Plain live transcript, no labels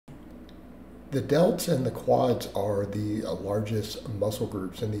The delts and the quads are the largest muscle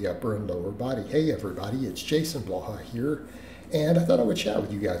groups in the upper and lower body. Hey everybody, it's Jason Blaha here, and I thought I would chat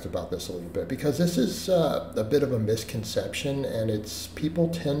with you guys about this a little bit because this is a bit of a misconception, and it's people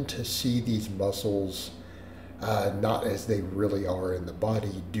tend to see these muscles not as they really are in the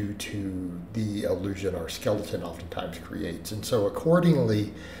body due to the illusion our skeleton oftentimes creates. And so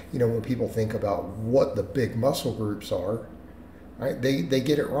accordingly, when people think about what the big muscle groups are, right, they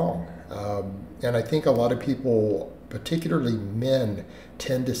get it wrong. And I think a lot of people, particularly men,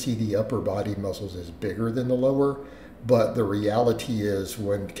 tend to see the upper body muscles as bigger than the lower. But the reality is,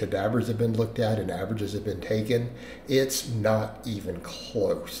 when cadavers have been looked at and averages have been taken, it's not even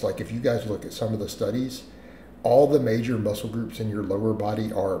close. Like if you guys look at some of the studies, all the major muscle groups in your lower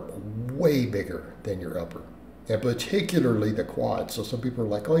body are way bigger than your upper, and particularly the quads. So some people are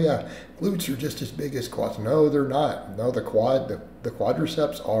like, oh yeah, glutes are just as big as quads. No, they're not. No, the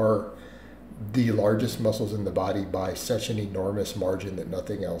quadriceps are the largest muscles in the body by such an enormous margin that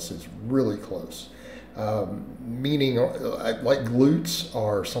nothing else is really close. Meaning like glutes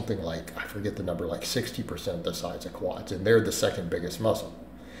are something like, I forget the number, like 60% the size of quads, and they're the second biggest muscle.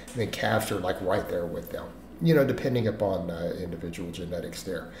 And then calves are like right there with them, depending upon individual genetics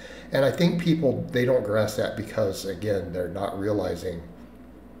there. And I think people, they don't grasp that because, again, they're not realizing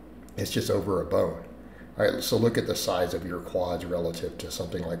it's just over a bone. All right, so look at the size of your quads relative to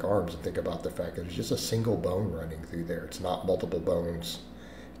something like arms and think about the fact that there's just a single bone running through there. It's not multiple bones.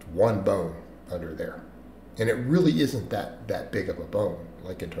 It's one bone under there. And it really isn't that big of a bone,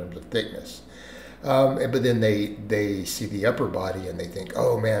 like in terms of thickness. But then they see the upper body and they think,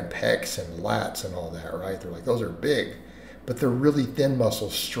 oh man, pecs and lats and all that, right? They're like, those are big. But they're really thin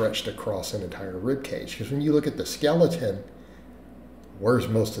muscles stretched across an entire rib cage. Because when you look at the skeleton, where's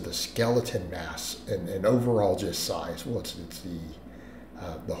most of the skeleton mass and overall just size? Well, it's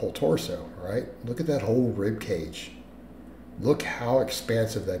the whole torso, right? Look at that whole rib cage. Look how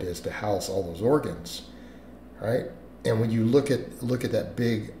expansive that is to house all those organs, right? And when you look at that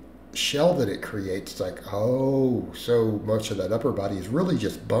big shell that it creates, it's like, oh, so much of that upper body is really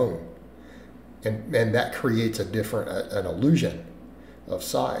just bone, and that creates an illusion of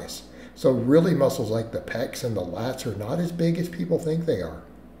size. So really, muscles like the pecs and the lats are not as big as people think they are,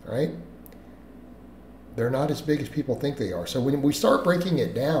 right? They're not as big as people think they are. So when we start breaking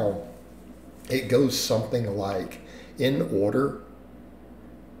it down, it goes something like, in order,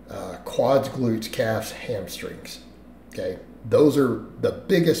 quads, glutes, calves, hamstrings. Okay, those are the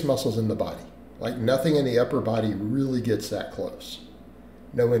biggest muscles in the body. Like nothing in the upper body really gets that close.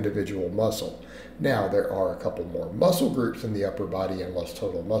 No individual muscle. Now, there are a couple more muscle groups in the upper body and less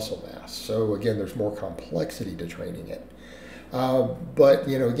total muscle mass. So again, there's more complexity to training it. But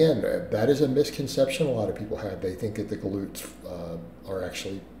again, that is a misconception a lot of people have. They think that the glutes are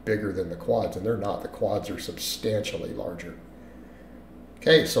actually bigger than the quads, and they're not. The quads are substantially larger.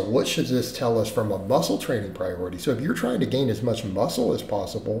 Okay, so what should this tell us from a muscle training priority? So if you're trying to gain as much muscle as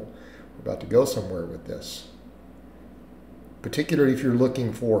possible, we're about to go somewhere with this. Particularly if you're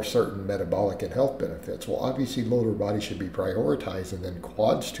looking for certain metabolic and health benefits. Well, obviously lower body should be prioritized, and then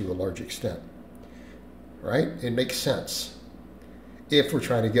quads to a large extent, right? It makes sense if we're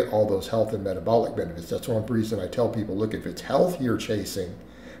trying to get all those health and metabolic benefits. That's one reason I tell people, look, if it's health you're chasing,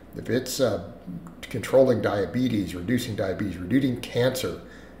 if it's controlling diabetes, reducing cancer,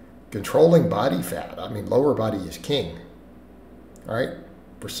 controlling body fat, I mean, lower body is king, right?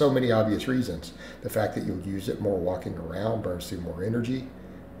 For so many obvious reasons. The fact that you'll use it more walking around, burns through more energy,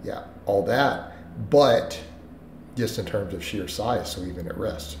 yeah, all that, but just in terms of sheer size, so even at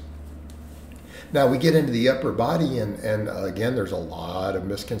rest. Now we get into the upper body, and again, there's a lot of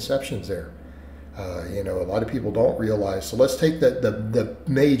misconceptions there. A lot of people don't realize. So let's take the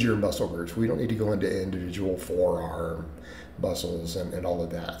major muscle groups. We don't need to go into individual forearm muscles and all of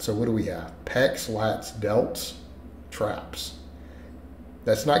that. So what do we have? Pecs, lats, delts, traps.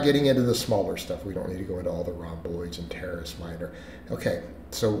 That's not getting into the smaller stuff. We don't need to go into all the rhomboids and teres minor. Okay,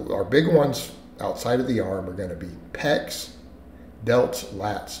 so our big ones outside of the arm are going to be pecs, delts,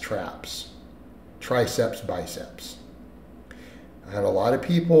 lats, traps, triceps, biceps. And a lot of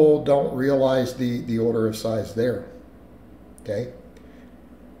people don't realize the order of size there, okay?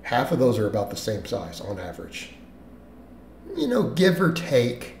 Half of those are about the same size on average. Give or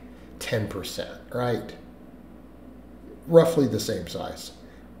take 10%, right? Roughly the same size.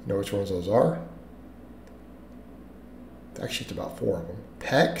 You know which ones those are? Actually, it's about 4 of them.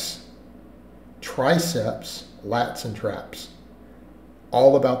 Pecs, triceps, lats, and traps.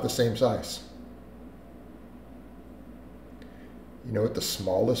 All about the same size. You know what the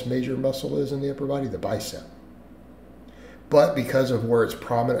smallest major muscle is in the upper body? The bicep. But because of where it's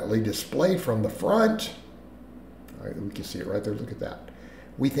prominently displayed from the front, all right, we can see it right there, look at that.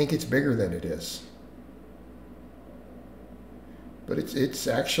 We think it's bigger than it is. But it's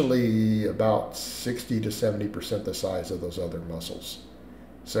actually about 60 to 70% the size of those other muscles.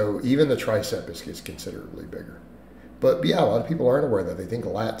 So even the tricep is considerably bigger. But yeah, a lot of people aren't aware of that. They think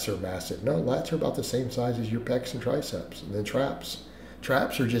lats are massive. No, lats are about the same size as your pecs and triceps. And then traps.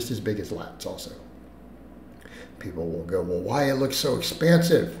 Traps are just as big as lats also. People will go, well, why it looks so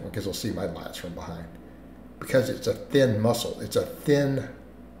expansive? Because they'll see my lats from behind. Because it's a thin muscle. It's a thin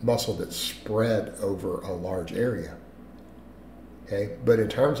muscle that's spread over a large area. Okay, but in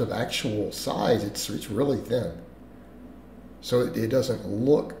terms of actual size, it's really thin. So it doesn't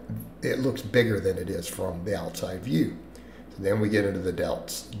look, it looks bigger than it is from the outside view. So then we get into the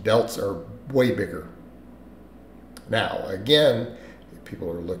delts. Delts are way bigger. Now, again, people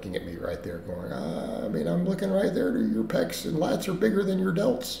are looking at me right there going, I mean, I'm looking right there. Your pecs and lats are bigger than your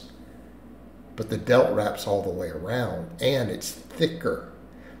delts. But the delt wraps all the way around, and it's thicker.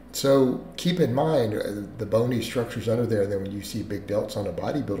 So keep in mind the bony structures under there. And then when you see big delts on a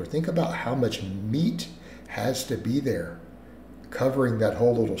bodybuilder, think about how much meat has to be there covering that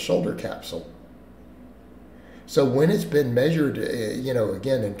whole little shoulder capsule. So when it's been measured, you know,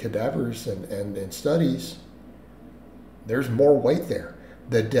 again, in cadavers and in studies, there's more weight there.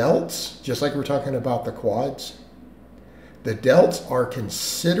 The delts, just like we're talking about the quads, the delts are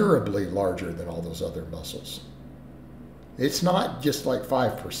considerably larger than all those other muscles. It's not just like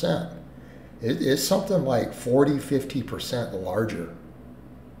 5%. It's something like 40, 50% larger.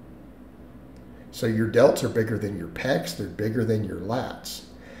 So your delts are bigger than your pecs, they're bigger than your lats.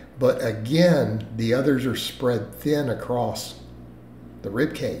 But again, the others are spread thin across the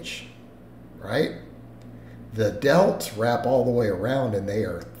rib cage, right? The delts wrap all the way around and they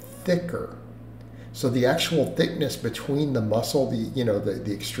are thicker. So the actual thickness between the muscle,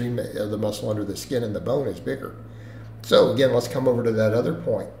 the extreme of the muscle under the skin and the bone is bigger. So again, let's come over to that other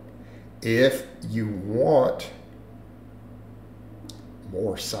point. If you want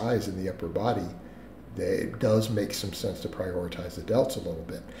more size in the upper body, it does make some sense to prioritize the delts a little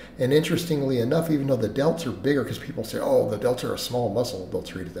bit. And interestingly enough, even though the delts are bigger, because people say, oh, the delts are a small muscle, they'll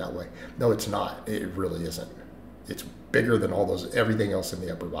treat it that way. No, it's not. It really isn't. It's bigger than everything else in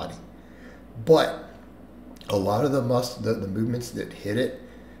the upper body. But a lot of the movements that hit it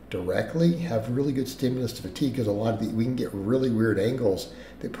directly have really good stimulus to fatigue, because a lot of we can get really weird angles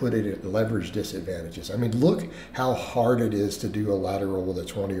that put it at leverage disadvantages. I mean, look how hard it is to do a lateral with a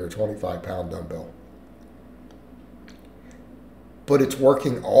 20 or 25 pound dumbbell. But it's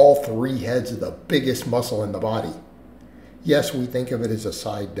working all three heads of the biggest muscle in the body. Yes, we think of it as a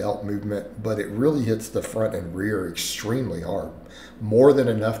side delt movement, but it really hits the front and rear extremely hard. More than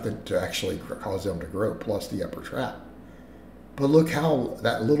enough to actually cause them to grow, plus the upper trap. But look how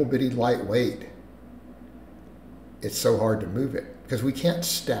that little bitty lightweight, it's so hard to move it. Because we can't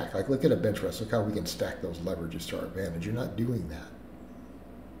stack. Like, look at a bench press. Look how we can stack those leverages to our advantage. You're not doing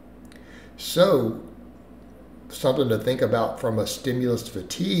that. So, something to think about from a stimulus to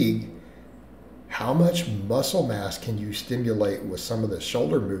fatigue. How much muscle mass can you stimulate with some of the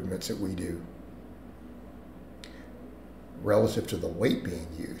shoulder movements that we do relative to the weight being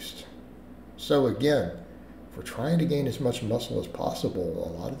used? So again, if we're trying to gain as much muscle as possible,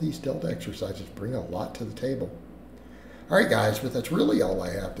 a lot of these delta exercises bring a lot to the table. All right, guys, but that's really all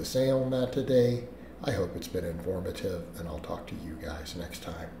I have to say on that today. I hope it's been informative, and I'll talk to you guys next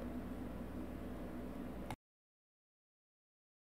time.